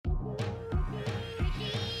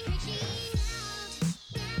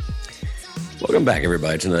Welcome back,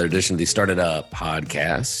 everybody, to another edition of the Started Up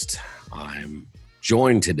podcast. I'm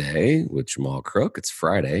joined today with Jamal Crook. It's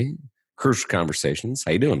Friday. Crucial Conversations.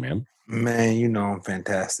 How you doing, man? Man, you know I'm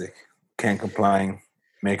fantastic. Can't complain.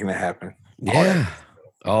 Making it happen. Yeah,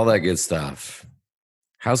 all that good stuff.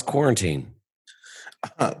 How's quarantine?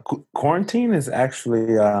 Quarantine is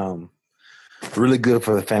actually really good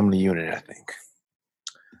for the family unit, I think.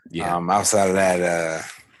 Yeah. Outside of that,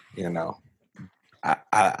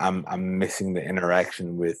 I'm missing the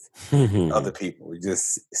interaction with other people,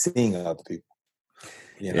 just seeing other people.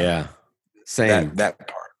 Yeah, same. That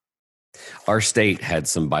part. Our state had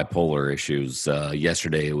some bipolar issues.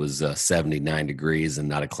 Yesterday it was 79 degrees and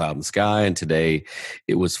not a cloud in the sky, and today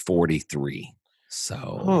it was 43. So,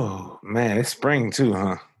 oh man, it's spring too,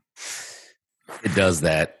 huh? It does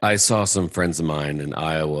that. I saw some friends of mine in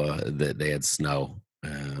Iowa that they had snow,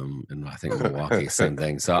 and I think Milwaukee, same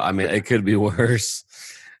thing. So, I mean, it could be worse.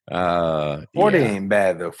 40 ain't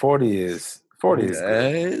bad though. 40 is good.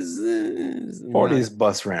 40 is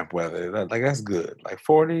bus ramp weather. Like that's good. Like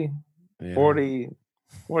 40 to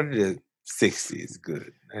 60 is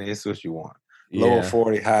good. It's what you want. Lower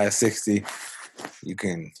 40, high 60. You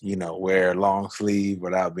can, wear a long sleeve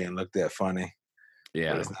without being looked at funny.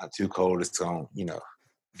 Yeah. But it's not too cold. It's going,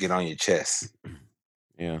 get on your chest.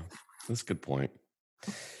 Yeah. That's a good point.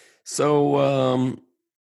 So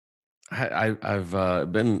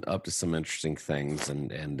I've been up to some interesting things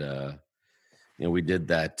and we did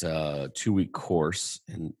that 2-week course,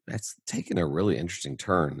 and that's taken a really interesting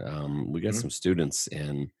turn. We got some students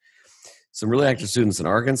some really active students in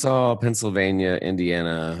Arkansas, Pennsylvania,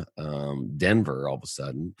 Indiana, Denver, all of a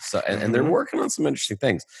sudden. So, and they're working on some interesting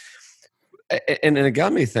things. And it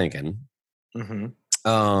got me thinking,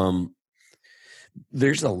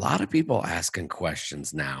 there's a lot of people asking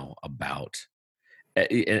questions now about,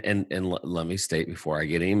 and let me state before I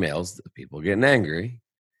get emails, people getting angry.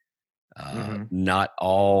 Not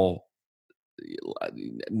all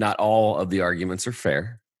of the arguments are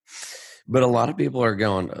fair, but a lot of people are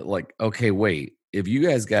going like, okay, wait, if you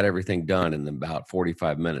guys got everything done in about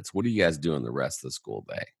 45 minutes, what are you guys doing the rest of the school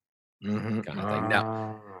day? Kind of thing.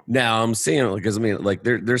 Now I'm seeing it because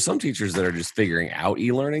there's some teachers that are just figuring out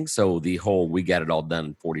e-learning. So the whole we got it all done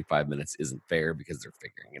in 45 minutes isn't fair because they're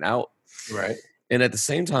figuring it out. Right. And at the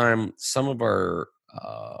same time, some of our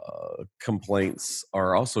complaints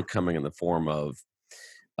are also coming in the form of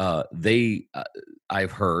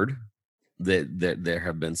I've heard that there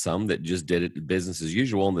have been some that just did it business as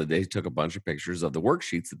usual, and that they took a bunch of pictures of the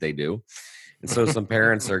worksheets that they do. And so some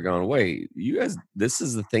parents are going, wait, you guys, this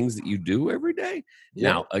is the things that you do every day?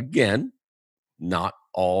 Yeah. Now, again, not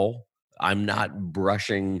all, I'm not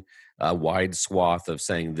brushing a wide swath of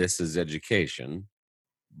saying this is education,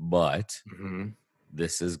 but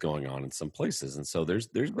this is going on in some places. And so there's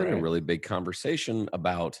been a really big conversation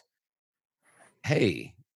about,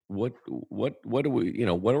 hey, what do we,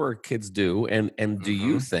 what do our kids do? And do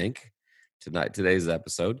you think today's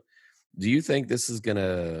episode, do you think this is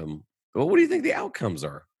gonna, well, what do you think the outcomes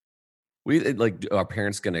are? Are our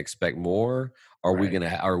parents gonna expect more? Are we gonna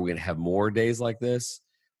have more days like this?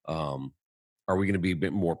 Are we gonna be a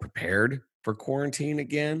bit more prepared for quarantine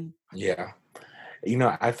again? Yeah.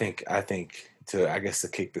 I think to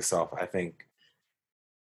kick this off, I think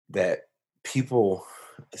that people,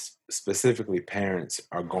 specifically parents,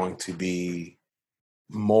 are going to be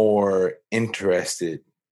more interested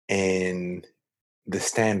in the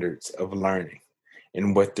standards of learning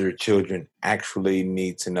and what their children actually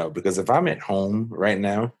need to know. Because if I'm at home right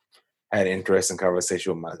now, I had an interesting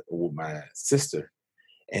conversation with my sister,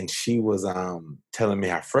 and she was telling me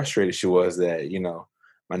how frustrated she was that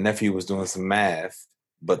my nephew was doing some math,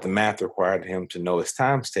 but the math required him to know his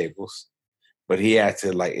times tables, but he had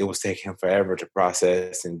to, it was taking him forever to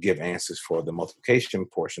process and give answers for the multiplication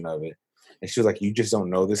portion of it. And she was like, you just don't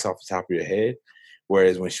know this off the top of your head.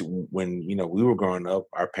 Whereas when we were growing up,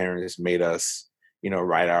 our parents made us,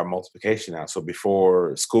 write our multiplication out. So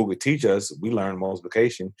before school could teach us, we learned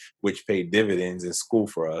multiplication, which paid dividends in school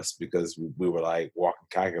for us because we were like walking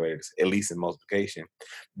calculators, at least in multiplication.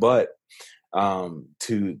 But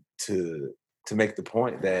to make the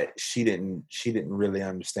point that she didn't really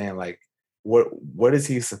understand, what is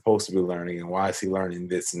he supposed to be learning and why is he learning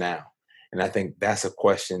this now? And I think that's a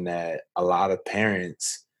question that a lot of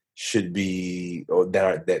parents should be, or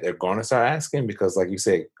that they're going to start asking, because like you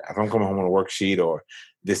say, if I'm coming home on a worksheet or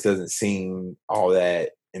this doesn't seem all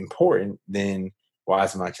that important, then why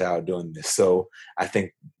is my child doing this? So I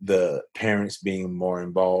think the parents being more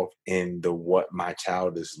involved in what my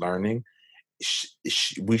child is learning,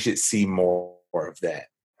 we should see more of that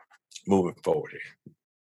moving forward.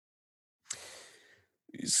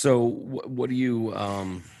 So what do you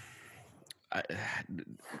I,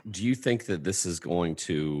 do you think that this is going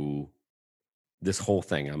to this whole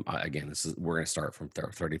thing? Again, this is we're going to start from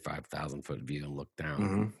 35,000 foot view and look down.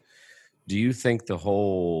 Hmm. Do you think the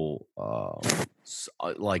whole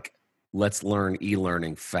like let's learn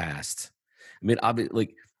e-learning fast? I mean,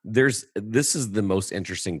 like there's this is the most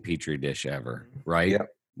interesting petri dish ever, right?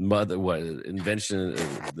 Yep. Mother, what invention,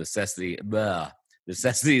 necessity, blah.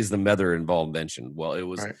 Necessity is the mother of all invention. Well, it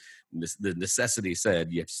was Right. the necessity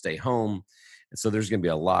said you have to stay home, and so there's going to be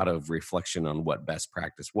a lot of reflection on what best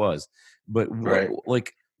practice was. But Right.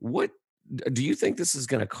 what do you think this is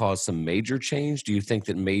going to cause some major change? Do you think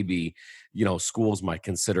that maybe, schools might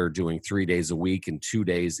consider doing 3 days a week and 2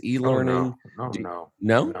 days Oh no. e-learning? Oh Do, no.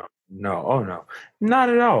 no? No. No. Oh no. Not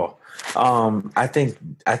at all. I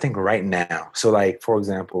think right now. So like for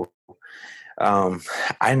example, um,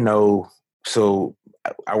 I know. So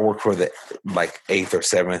I work for the like eighth or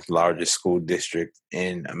seventh largest school district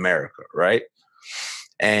in America, right?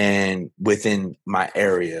 And within my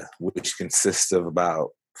area, which consists of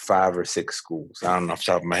about 5 or 6 schools, I don't know off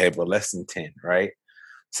the top of my head, but less than 10, right?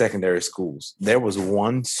 Secondary schools. There was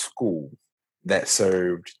one school that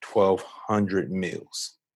served 1,200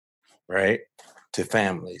 meals, right, to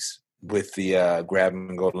families with the grab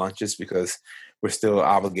and go lunches because we're still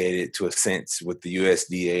obligated to a sense with the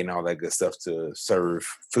USDA and all that good stuff to serve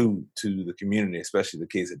food to the community, especially the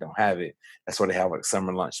kids that don't have it. That's why they have like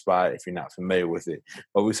summer lunch spot if you're not familiar with it.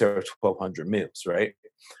 But we serve 1,200 meals, right?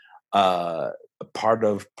 Uh, part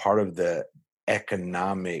of the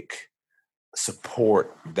economic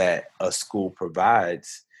support that a school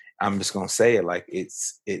provides, I'm just gonna say it like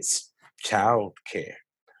it's child care.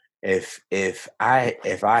 If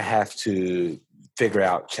I have to figure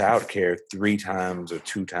out childcare 3 times or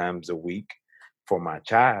 2 times a week for my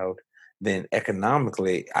child, then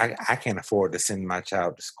economically I can't afford to send my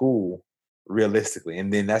child to school realistically.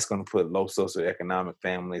 And then that's going to put low socioeconomic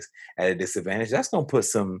families at a disadvantage. That's going to put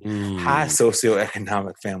some high Mm,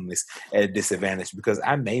 socioeconomic families at a disadvantage because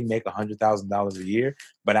I may make $100,000 a year,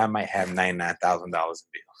 but I might have $99,000 in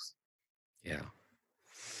bills. yeah.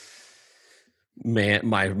 Man,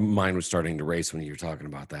 my mind was starting to race when you were talking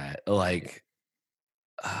about that. Like,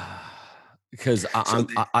 because So I'm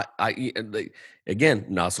like, again,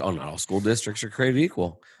 not all school districts are created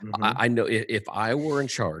equal. hmm I know if I were in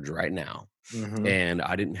charge right now hmm and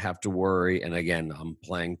I didn't have to worry, and again, I'm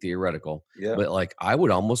playing theoretical, yep. but like I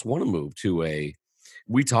would almost want to move to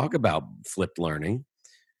we talk about flipped learning.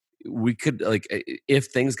 We could like if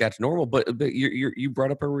things got to normal, but you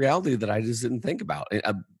brought up a reality that I just didn't think about.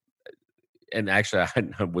 And actually,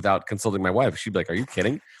 without consulting my wife, she'd be like, "Are you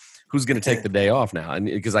kidding? Who's going to take the day off now?" And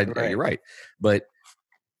because Right. you're right, but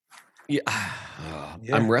yeah, I'm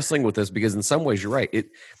Yeah. wrestling with this because in some ways you're right. It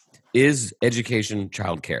is education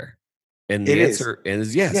childcare, and It the is. answer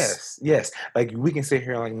is yes. Yes, yes. Like we can sit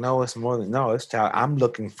here like, no, it's more than no, it's child. I'm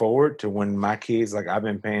looking forward to when my kids, like I've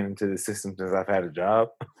been paying into the system since I've had a job.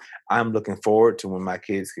 I'm looking forward to when my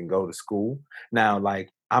kids can go to school. Now, like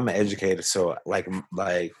I'm an educator, so like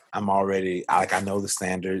I'm already like I know the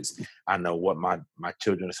standards. I know what my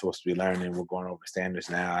children are supposed to be learning. We're going over standards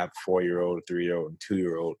now. I have a 4-year-old, a 3-year-old, and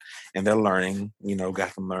 2-year-old, and they're learning.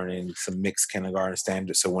 Got them learning some mixed kindergarten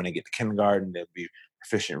standards. So when they get to kindergarten, they'll be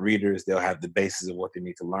proficient readers. They'll have the basis of what they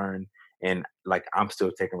need to learn. And like I'm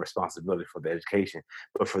still taking responsibility for the education,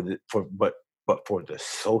 but for the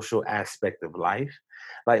social aspect of life,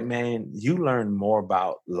 like man, you learn more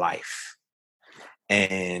about life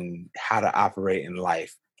and how to operate in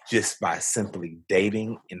life just by simply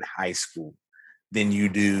dating in high school than you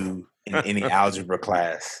do in any algebra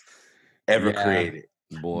class ever Yeah, created.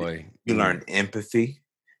 boy. You learn empathy.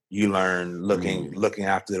 You learn looking Mm. looking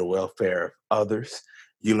after the welfare of others.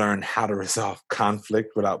 You learn how to resolve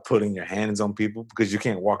conflict without putting your hands on people because you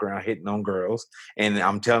can't walk around hitting on girls. And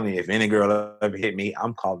I'm telling you, if any girl ever hit me,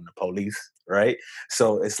 I'm calling the police. Right.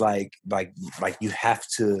 So it's like you have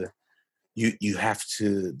to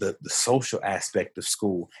the social aspect of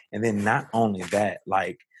school. And then not only that,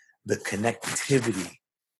 like the connectivity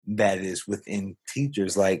that is within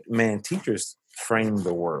teachers. Like, man, teachers frame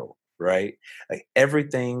the world, right? Like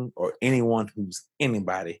everything or anyone who's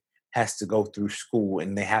anybody has to go through school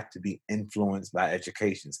and they have to be influenced by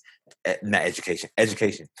not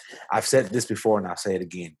education. I've said this before and I'll say it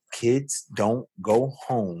again. Kids don't go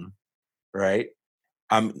home, right?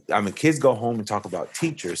 I mean, kids go home and talk about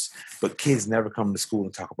teachers, but kids never come to school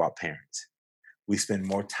and talk about parents. We spend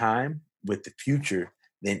more time with the future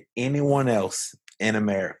than anyone else in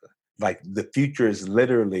America. Like the future is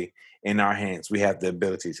literally in our hands. We have the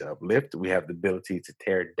ability to uplift, we have the ability to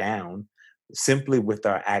tear down simply with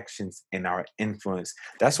our actions and our influence.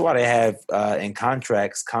 That's why they have in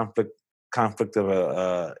contracts conflict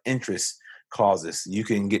of interest clauses. You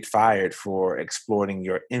can get fired for exploiting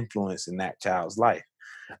your influence in that child's life.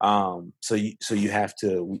 So you have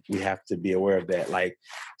to we have to be aware of that. Like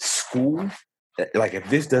school, like if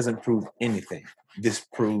this doesn't prove anything, this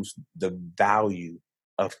proves the value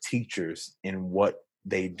of teachers in what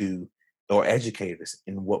they do, or educators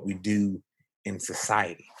in what we do in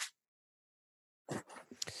society.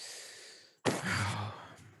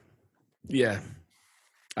 Yeah.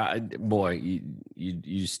 Boy,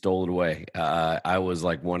 you stole it away. I was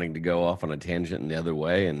like wanting to go off on a tangent in the other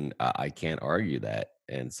way, and I can't argue that.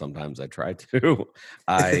 And sometimes I try to.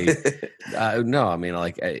 I no, I mean,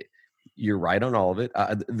 like you're right on all of it.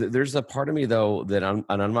 There's a part of me though that I'm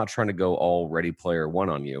not trying to go all Ready Player One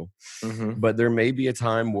on you, Hmm. but there may be a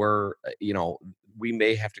time where we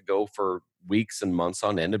may have to go for weeks and months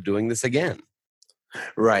on end of doing this again.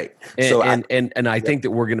 Right. And So and I yep. think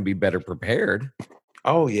that we're going to be better prepared.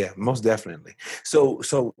 Oh yeah, most definitely. So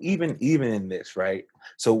even in this, right?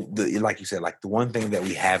 So the like you said, like the one thing that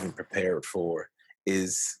we haven't prepared for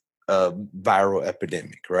is a viral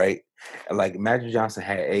epidemic, right? Like Magic Johnson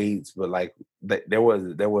had AIDS, but like there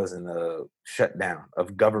wasn't a shutdown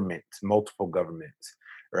of governments, multiple governments,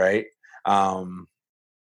 right? Um,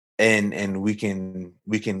 and we can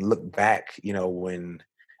look back, when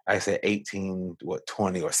I said 20 or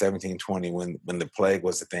 1720, when the plague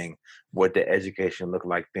was a thing, what the education looked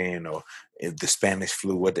like then, or if the Spanish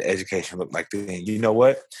flu, what the education looked like then. You know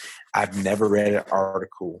what? I've never read an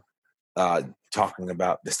article uh, talking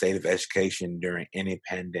about the state of education during any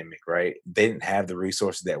pandemic, right? They didn't have the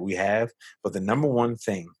resources that we have, but the number one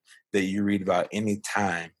thing that you read about any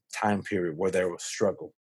time period where there was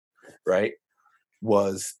struggle, right,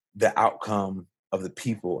 was the outcome of the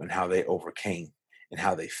people and how they overcame and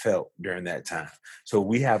how they felt during that time. So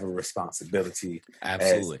we have a responsibility as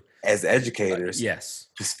Absolutely. educators Yes.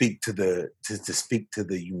 to speak to to speak to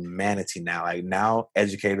the humanity now. Like now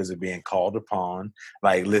educators are being called upon.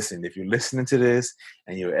 Like, listen, if you're listening to this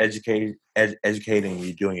and you're educating,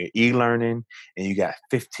 you're doing your e-learning and you got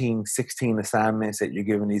 15, 16 assignments that you're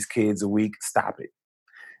giving these kids a week, stop it.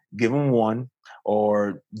 Give them one,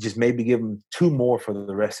 or just maybe give them two more for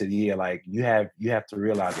the rest of the year. Like you have to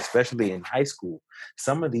realize, especially in high school,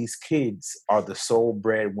 some of these kids are the sole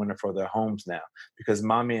breadwinner for their homes now, because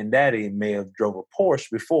mommy and daddy may have drove a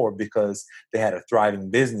Porsche before because they had a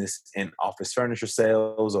thriving business in office furniture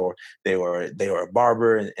sales, or they were a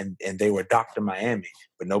barber, and they were Dr. Miami.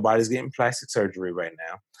 But nobody's getting plastic surgery right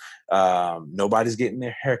now. Nobody's getting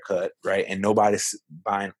their hair cut, right? And nobody's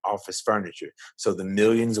buying office furniture. So the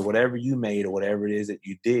millions or whatever you made or whatever it is that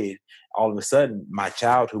you did, all of a sudden, my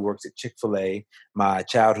child who works at Chick-fil-A, my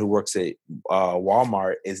child who works at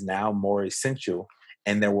Walmart is now more essential,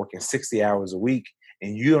 and they're working 60 hours a week,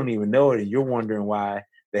 and you don't even know it, and you're wondering why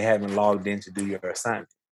they haven't logged in to do your assignment.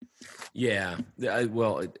 Yeah.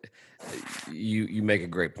 You make a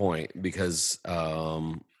great point, because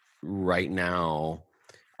right now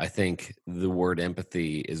I think the word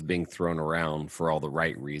empathy is being thrown around for all the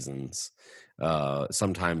right reasons.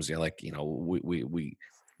 Sometimes we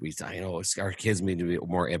say, our kids need to be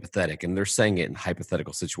more empathetic, and they're saying it in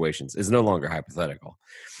hypothetical situations. It's no longer hypothetical.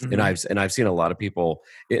 And Mm-hmm. I've seen a lot of people,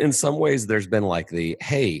 in some ways there's been like the,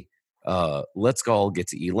 hey, let's go all get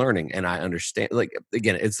to e-learning. And I understand, like,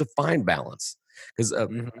 again, it's a fine balance, because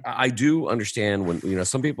Mm-hmm. I do understand when,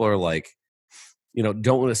 some people are like,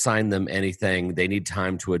 don't assign them anything. They need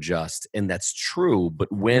time to adjust. And that's true. But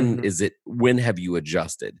Mm-hmm. when have you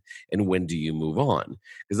adjusted, and when do you move on?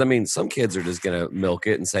 Because I mean, some kids are just going to milk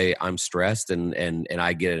it and say, I'm stressed, and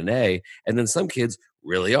I get an A. And then some kids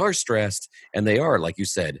really are stressed, and they are, like you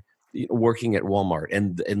said, working at Walmart,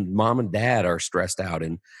 and mom and dad are stressed out.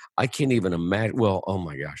 And I can't even imagine. Well, oh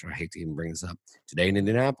my gosh, I hate to even bring this up. Today in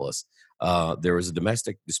Indianapolis, there was a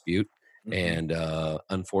domestic dispute, Mm-hmm. and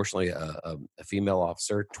unfortunately, a female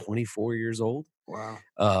officer, 24 years old, Wow.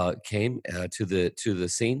 came to the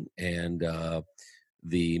scene, and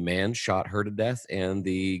the man shot her to death, and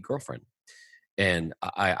the girlfriend. And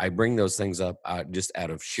I bring those things up just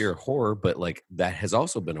out of sheer horror, but like that has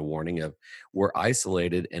also been a warning of, we're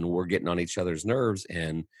isolated and we're getting on each other's nerves,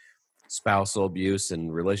 and spousal abuse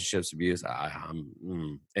and relationships abuse.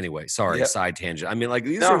 Anyway, sorry, Yep. side tangent. I mean, like,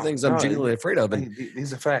 these are No, things I'm no, genuinely afraid of, and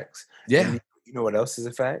these are facts. And yeah, you know what else is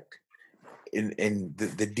a fact? In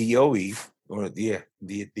the DOE, or yeah,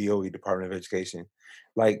 the DOE, Department of Education,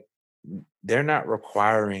 like they're not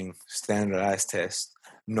requiring standardized tests,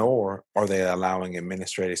 nor are they allowing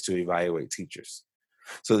administrators to evaluate teachers.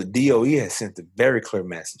 So the DOE has sent a very clear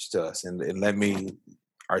message to us, and let me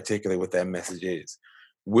articulate what that message is.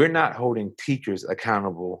 We're not holding teachers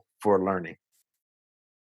accountable for learning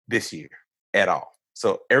this year at all.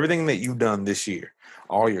 So everything that you've done this year,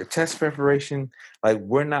 all your test preparation, like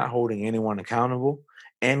we're not holding anyone accountable,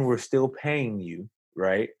 and we're still paying you,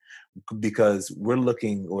 right? Because we're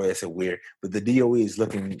looking, or I said we're, but the DOE is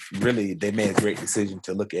looking, really, they made a great decision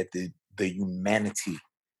to look at the humanity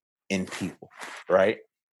in people, right?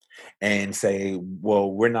 And say,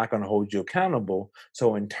 well, we're not going to hold you accountable.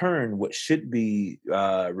 So in turn, what should be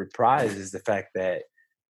reprised is the fact that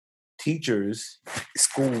teachers,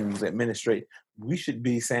 schools, administrate, we should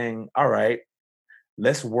be saying, all right,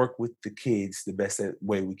 let's work with the kids the best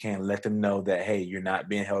way we can. Let them know that, hey, you're not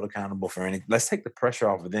being held accountable for anything. Let's take the pressure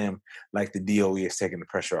off of them, like the DOE is taking the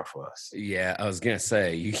pressure off of us. Yeah, I was gonna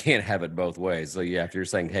say you can't have it both ways. So yeah, if you're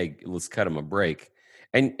saying, "Hey, let's cut them a break,"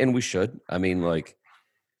 and we should. I mean, like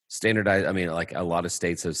standardize. I mean, like a lot of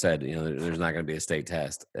states have said, there's not going to be a state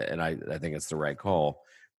test, and I think it's the right call.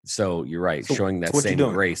 So you're right. So, Showing so that what you same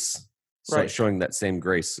doing? grace, so Right. showing that same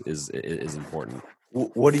grace is important.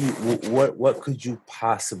 What do you? What could you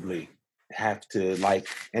possibly have to like?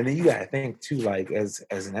 And then you got to think too, like as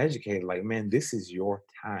an educator, like man, this is your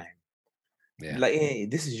time. Yeah. Like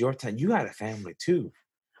this is your time. You got a family too.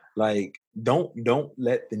 Like don't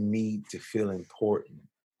let the need to feel important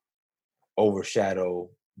overshadow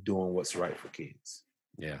doing what's right for kids.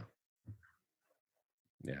 Yeah.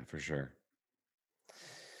 Yeah, for sure.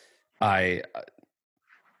 I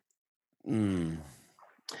mm,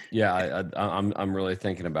 yeah, I'm really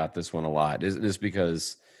thinking about this one a lot. Is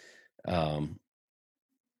because um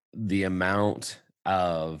the amount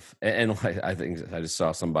of and like, I think I just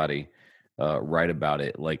saw somebody write about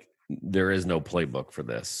it. Like there is no playbook for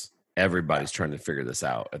this. Yeah. Everybody's trying to figure this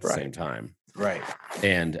out at the Right. same time. Right.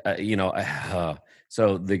 And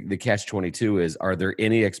so the catch 22 is: are there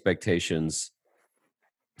any expectations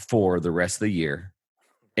for the rest of the year?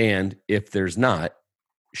 And if there's not,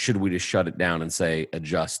 should we just shut it down and say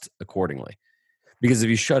adjust accordingly? Because if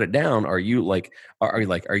you shut it down, are you like are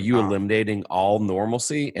you No, eliminating all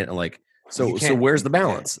normalcy? And like you so can't. where's the Yeah,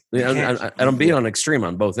 balance? you can't. And I'm being Yeah, on extreme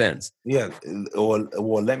on both ends. yeah. Or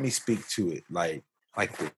let me speak to it like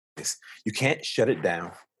this. You can't shut it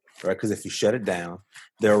down, right? Because if you shut it down,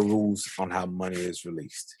 there are rules on how money is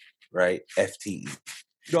released, right? FTE.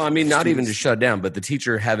 No, I mean not even to Students, shut down, but the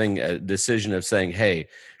teacher having a decision of saying, "Hey,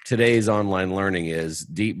 today's online learning is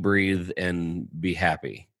deep breathe and be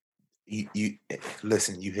happy." you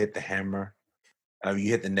listen. You hit the hammer. You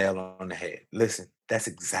hit the nail on the head. Listen, that's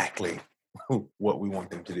exactly what we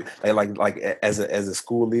want them to do. As a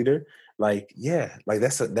school leader, like yeah, like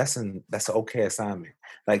that's an okay assignment.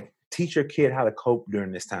 Like teach your kid how to cope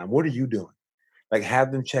during this time. What are you doing? Like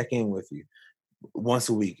have them check in with you once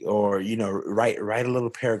a week, or write a little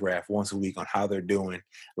paragraph once a week on how they're doing.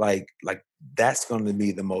 Like that's going to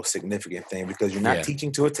be the most significant thing, because you're not Yeah.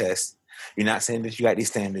 teaching to a test. You're not saying that you got these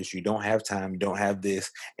standards, you don't have time, you don't have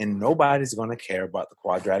this, and nobody's going to care about the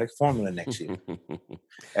quadratic formula next year.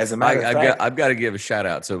 As a matter of fact, I've got to give a shout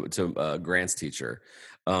out to Grant's teacher.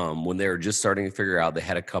 When they were just starting to figure out, they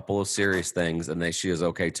had a couple of serious things, and she was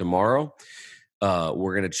okay. Tomorrow,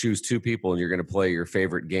 we're going to choose two people, and you're going to play your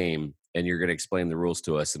favorite game, and you're going to explain the rules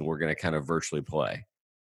to us, and we're going to kind of virtually play.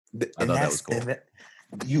 I and thought that was that's cool.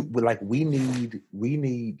 you like we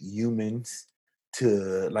need humans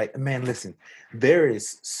to, like, man, listen, there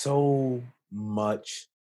is so much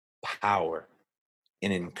power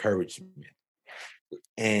in encouragement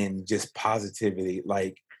and just positivity,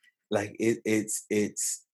 like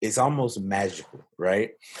it's almost magical,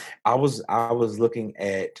 right? I was looking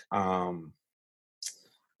at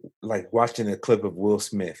like watching a clip of Will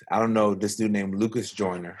Smith. I don't know this dude named Lucas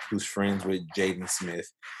Joyner, who's friends with Jaden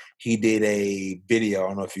Smith. He did a video. I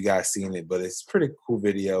don't know if you guys seen it, but it's a pretty cool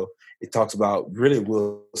video. It talks about really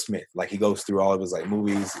Will Smith. Like he goes through all of his like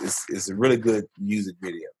movies. It's a really good music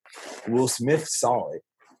video. Will Smith saw it.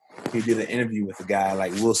 He did an interview with a guy.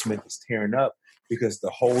 Like Will Smith is tearing up because the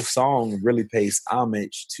whole song really pays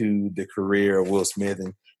homage to the career of Will Smith,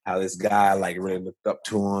 and how this guy like really looked up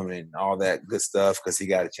to him and all that good stuff because he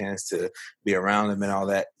got a chance to be around him and all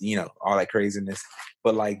that, all that craziness.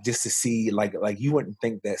 But like just to see like you wouldn't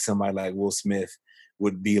think that somebody like Will Smith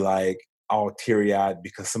would be like all teary eyed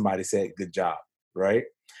because somebody said good job, right?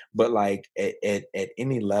 But like at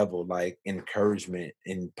any level, like encouragement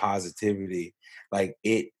and positivity, like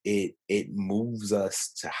it moves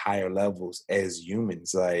us to higher levels as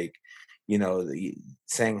humans. Like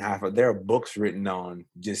saying high five. There are books written on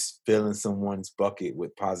just filling someone's bucket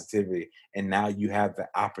with positivity, and now you have the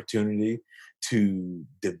opportunity to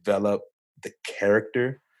develop the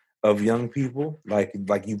character of young people, like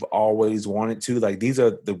you've always wanted to. Like these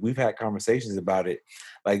are the we've had conversations about it.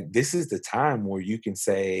 Like this is the time where you can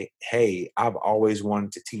say, "Hey, I've always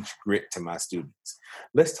wanted to teach grit to my students.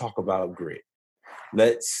 Let's talk about grit.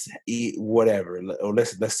 Let's eat whatever, or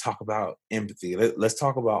let's talk about empathy. Let's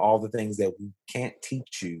talk about all the things that we can't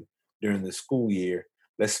teach you during the school year.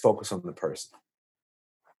 Let's focus on the person."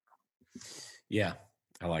 Yeah,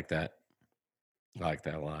 I like that. I like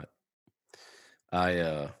that a lot.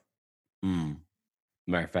 I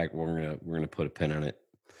matter of fact, we're gonna put a pin on it.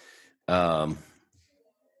 Um,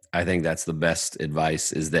 I think that's the best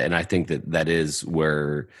advice is that, and I think that is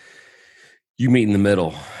where you meet in the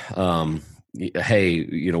middle.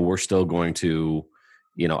 Hey, we're still going to,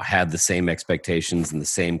 have the same expectations and the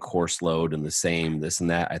same course load and the same this and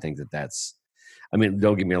that. I think that's, I mean,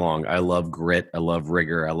 don't get me wrong. I love grit. I love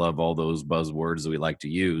rigor. I love all those buzzwords that we like to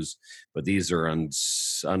use, but these are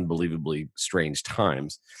unbelievably strange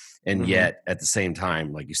times. And Hmm. yet at the same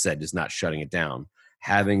time, like you said, just not shutting it down,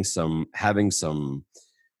 having some,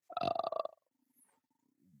 uh,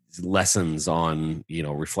 lessons on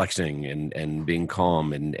reflecting and being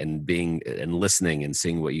calm and being and listening and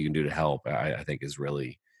seeing what you can do to help. I think is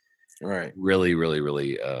really Right. really really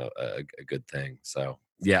really a good thing. So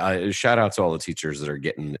yeah, shout out to all the teachers that are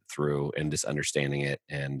getting it through and just understanding it,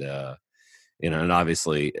 and and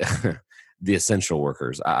obviously the essential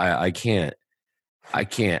workers. I can't,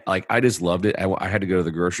 like, I just loved it. I had to go to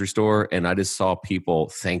the grocery store and I just saw people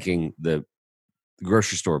thanking the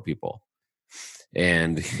grocery store people.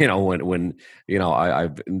 And when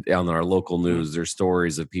I've on our local Mhm. news, there's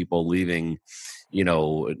stories of people leaving,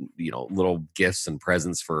 little gifts and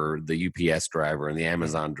presents for the UPS driver and the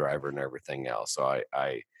Amazon driver and everything else. So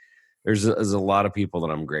there's a lot of people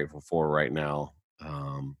that I'm grateful for right now.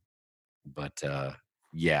 But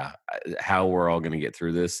yeah, how we're all going to get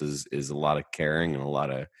through this is a lot of caring and a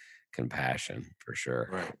lot of compassion for sure.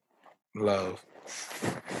 Right. Love.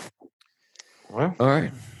 Well, All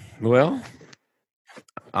right. Well,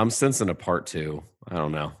 I'm sensing a part two. I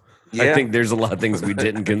don't know. I yeah. think there's a lot of things we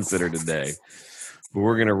didn't consider today, but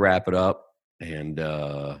we're gonna wrap it up. And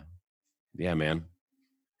yeah, man,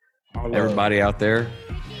 All love. everybody out there,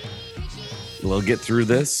 we'll get through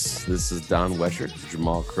this. This is Don Wetcher,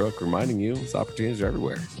 Jamal Crook, reminding you, opportunities are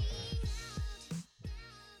everywhere.